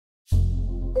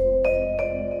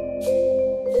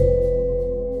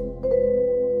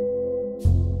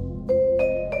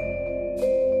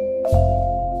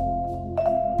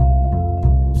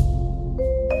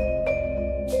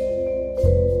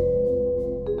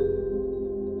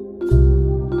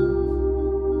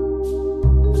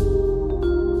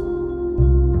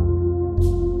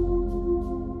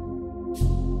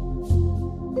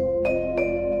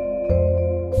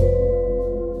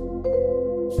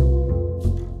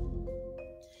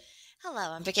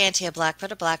Hello, I'm Brigantia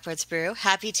Blackbird of Blackbird's Brew.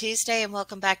 Happy Tuesday and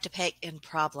welcome back to Pagan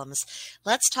Problems.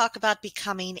 Let's talk about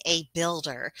becoming a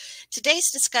builder. Today's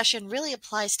discussion really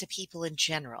applies to people in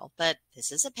general, but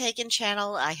this is a pagan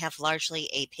channel. I have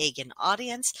largely a pagan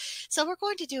audience, so we're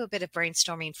going to do a bit of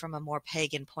brainstorming from a more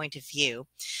pagan point of view.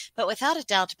 But without a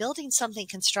doubt, building something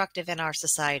constructive in our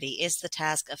society is the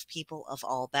task of people of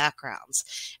all backgrounds.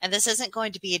 And this isn't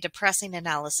going to be a depressing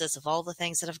analysis of all the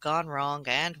things that have gone wrong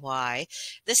and why.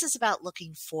 This is about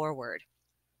looking forward.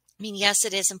 I mean, yes,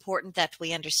 it is important that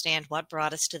we understand what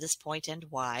brought us to this point and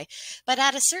why, but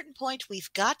at a certain point,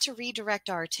 we've got to redirect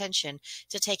our attention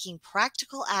to taking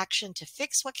practical action to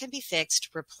fix what can be fixed,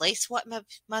 replace what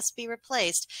must be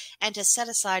replaced, and to set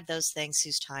aside those things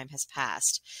whose time has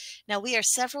passed. Now, we are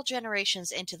several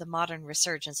generations into the modern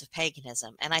resurgence of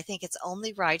paganism, and I think it's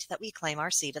only right that we claim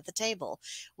our seat at the table.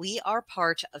 We are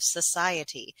part of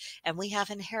society, and we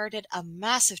have inherited a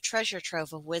massive treasure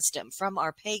trove of wisdom from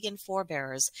our pagan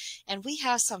forebears, and we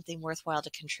have something worthwhile to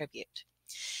contribute.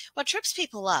 What trips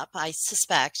people up, I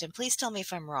suspect, and please tell me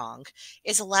if I'm wrong,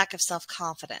 is a lack of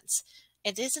self-confidence.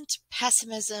 It isn't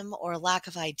pessimism or lack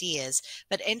of ideas,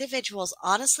 but individuals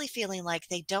honestly feeling like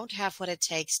they don't have what it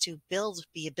takes to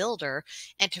be a builder,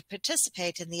 and to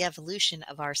participate in the evolution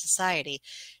of our society.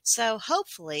 So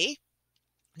hopefully,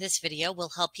 this video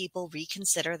will help people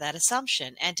reconsider that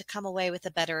assumption and to come away with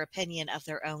a better opinion of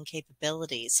their own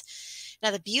capabilities.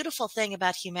 Now, the beautiful thing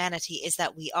about humanity is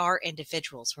that we are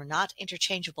individuals. We're not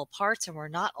interchangeable parts, and we're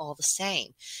not all the same.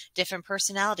 Different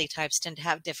personality types tend to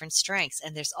have different strengths,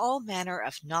 and there's all manner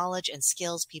of knowledge and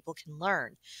skills people can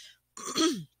learn.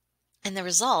 And the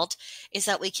result is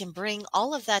that we can bring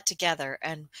all of that together,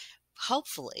 and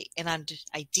hopefully and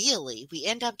ideally we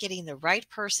end up getting the right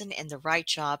person in the right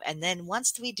job, and then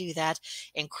once we do that,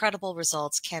 incredible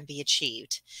results can be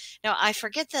achieved. Now, I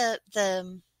forget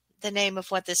the name of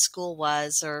what this school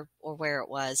was or where it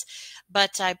was,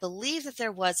 but I believe that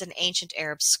there was an ancient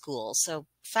Arab school. So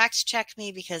fact check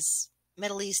me, because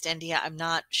Middle East, India, I'm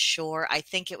not sure. I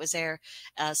think it was there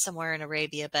somewhere in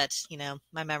Arabia, but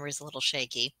my memory is a little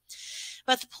shaky.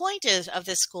 But the point of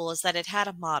this school is that it had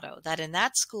a motto, that in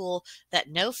that school, that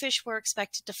no fish were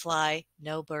expected to fly,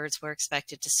 no birds were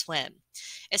expected to swim.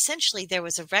 Essentially, there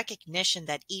was a recognition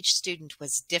that each student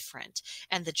was different,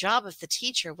 and the job of the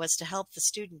teacher was to help the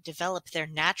student develop their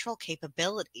natural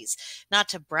capabilities, not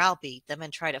to browbeat them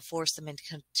and try to force them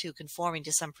into conforming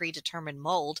to some predetermined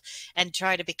mold and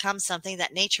try to become something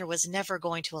that nature was never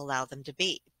going to allow them to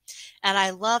be. And I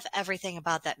love everything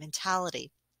about that mentality.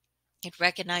 It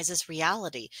recognizes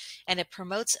reality, and it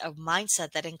promotes a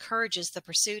mindset that encourages the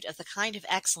pursuit of the kind of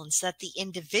excellence that the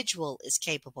individual is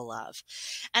capable of.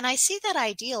 And I see that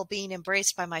ideal being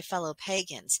embraced by my fellow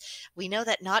pagans. We know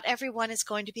that not everyone is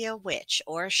going to be a witch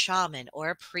or a shaman or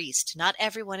a priest. Not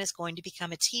everyone is going to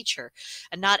become a teacher,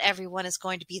 and not everyone is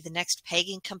going to be the next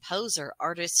pagan composer,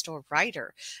 artist, or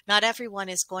writer. Not everyone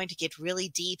is going to get really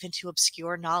deep into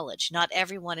obscure knowledge. Not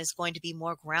everyone is going to be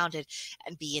more grounded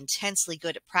and be intensely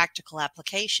good at practical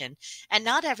application, and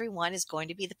not everyone is going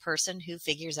to be the person who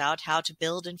figures out how to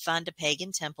build and fund a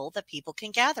pagan temple that people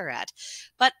can gather at.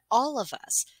 But all of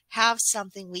us have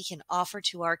something we can offer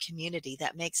to our community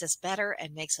that makes us better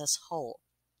and makes us whole.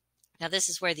 Now, this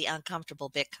is where the uncomfortable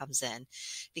bit comes in,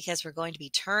 because we're going to be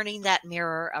turning that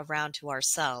mirror around to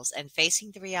ourselves and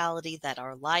facing the reality that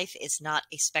our life is not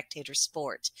a spectator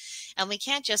sport. And we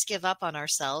can't just give up on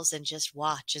ourselves and just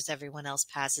watch as everyone else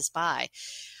passes by.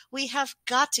 We have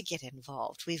got to get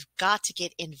involved. We've got to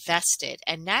get invested.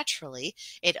 And naturally,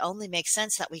 it only makes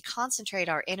sense that we concentrate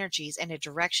our energies in a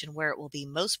direction where it will be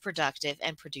most productive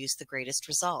and produce the greatest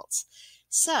results.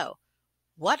 So,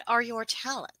 what are your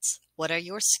talents? What are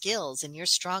your skills and your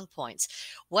strong points?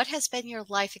 What has been your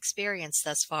life experience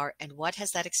thus far, and what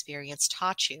has that experience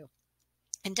taught you?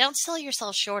 And don't sell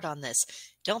yourself short on this.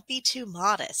 Don't be too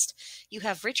modest. You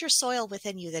have richer soil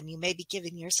within you than you may be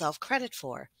giving yourself credit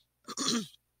for.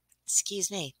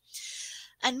 Excuse me.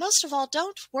 And most of all,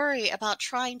 don't worry about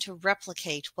trying to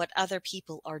replicate what other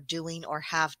people are doing or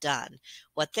have done.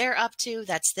 What they're up to,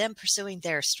 that's them pursuing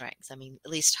their strengths. I mean,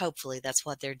 at least hopefully that's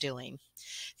what they're doing.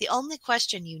 The only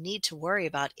question you need to worry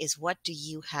about is, what do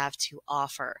you have to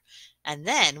offer? And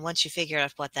then once you figure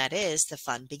out what that is, the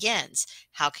fun begins.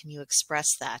 How can you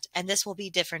express that? And this will be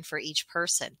different for each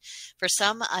person. For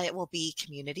some, it will be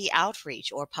community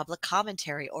outreach or public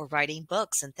commentary or writing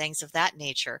books and things of that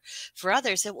nature. For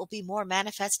others, it will be more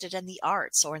manifested in the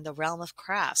arts or in the realm of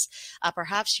crafts.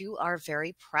 Perhaps you are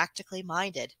very practically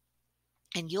minded.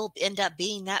 And you'll end up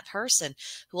being that person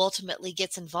who ultimately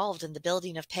gets involved in the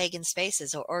building of pagan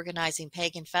spaces or organizing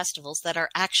pagan festivals that are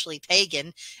actually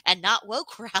pagan and not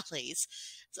woke rallies.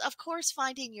 So of course,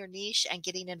 finding your niche and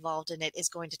getting involved in it is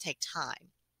going to take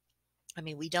time. I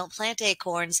mean, we don't plant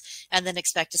acorns and then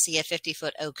expect to see a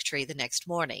 50-foot oak tree the next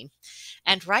morning.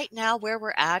 And right now, where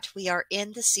we're at, we are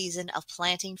in the season of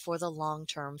planting for the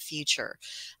long-term future.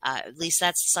 At least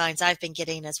that's the signs I've been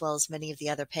getting, as well as many of the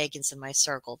other pagans in my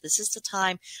circle. This is the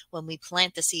time when we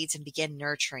plant the seeds and begin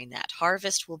nurturing that.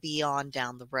 Harvest will be on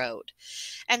down the road.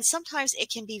 And sometimes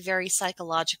it can be very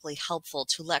psychologically helpful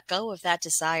to let go of that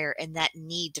desire and that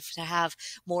need to have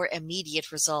more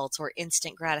immediate results or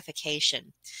instant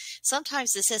gratification.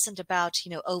 Sometimes this isn't about,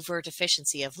 overt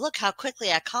efficiency of look how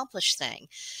quickly I accomplish thing.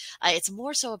 It's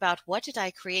more so about what did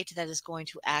I create that is going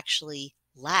to actually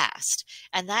last.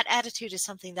 And that attitude is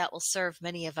something that will serve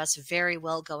many of us very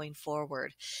well going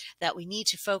forward, that we need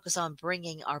to focus on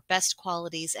bringing our best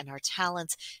qualities and our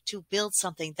talents to build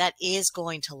something that is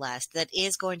going to last, that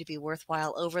is going to be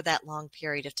worthwhile over that long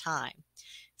period of time.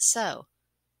 So,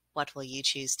 what will you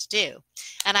choose to do?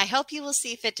 And I hope you will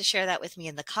see fit to share that with me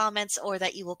in the comments, or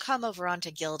that you will come over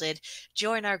onto Gilded,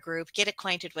 join our group, get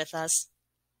acquainted with us,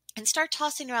 and start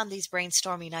tossing around these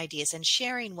brainstorming ideas and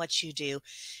sharing what you do,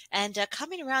 and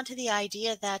coming around to the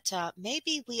idea that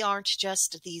maybe we aren't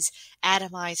just these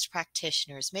atomized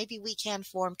practitioners. Maybe we can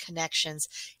form connections,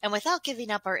 and without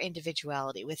giving up our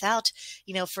individuality, without,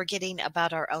 forgetting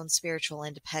about our own spiritual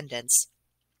independence,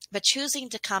 but choosing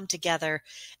to come together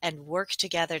and work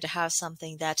together to have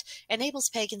something that enables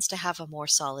pagans to have a more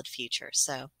solid future.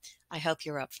 So I hope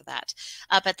you're up for that.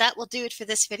 But that will do it for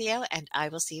this video, and I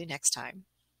will see you next time.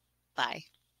 Bye.